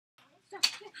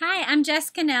Hi, I'm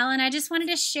Jessica Nell, and I just wanted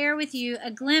to share with you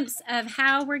a glimpse of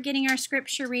how we're getting our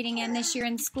scripture reading in this year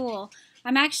in school.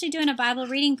 I'm actually doing a Bible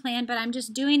reading plan, but I'm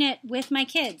just doing it with my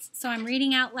kids. So I'm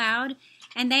reading out loud,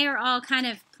 and they are all kind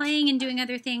of playing and doing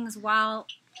other things while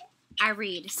I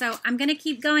read. So I'm going to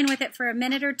keep going with it for a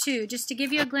minute or two just to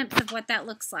give you a glimpse of what that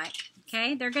looks like.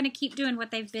 Okay? They're going to keep doing what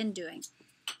they've been doing.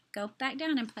 Go back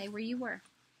down and play where you were.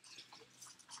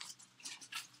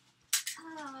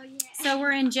 Oh, yeah. So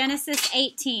we're in Genesis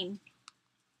 18.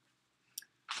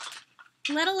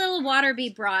 Let a little water be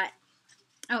brought.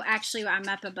 Oh, actually, I'm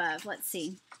up above. Let's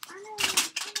see.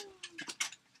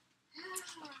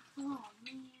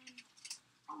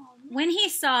 When he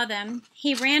saw them,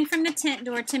 he ran from the tent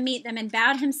door to meet them and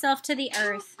bowed himself to the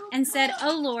earth and said,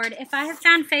 "O Lord, if I have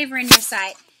found favor in your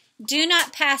sight, do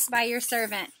not pass by your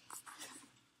servant.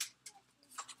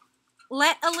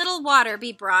 Let a little water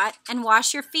be brought, and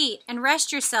wash your feet, and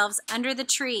rest yourselves under the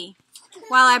tree,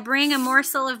 while I bring a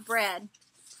morsel of bread,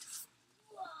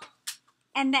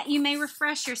 and that you may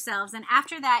refresh yourselves, and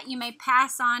after that you may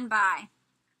pass on by."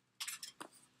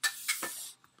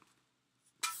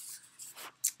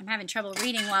 I'm having trouble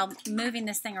reading while moving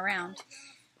this thing around.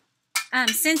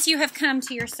 Since you have come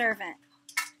to your servant.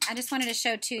 I just wanted to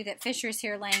show, too, that Fisher's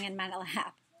here laying in my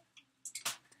lap.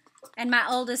 And my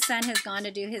oldest son has gone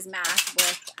to do his math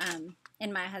with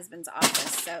in my husband's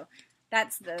office. So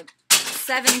that's the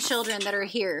 7 children that are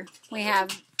here. We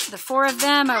have the 4 of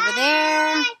them over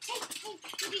there.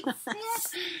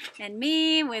 And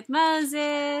me with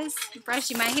Moses,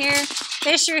 brushing my hair.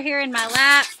 Fisher here in my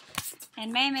lap.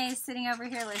 And May's sitting over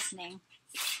here listening.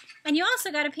 And you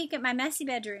also got a peek at my messy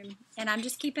bedroom. And I'm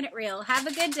just keeping it real. Have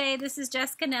a good day. This is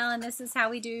Jessica Nell, and this is how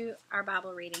we do our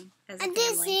Bible reading as a family.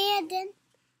 Say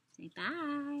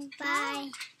bye.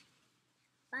 Bye.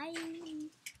 Bye.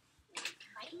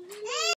 Bye.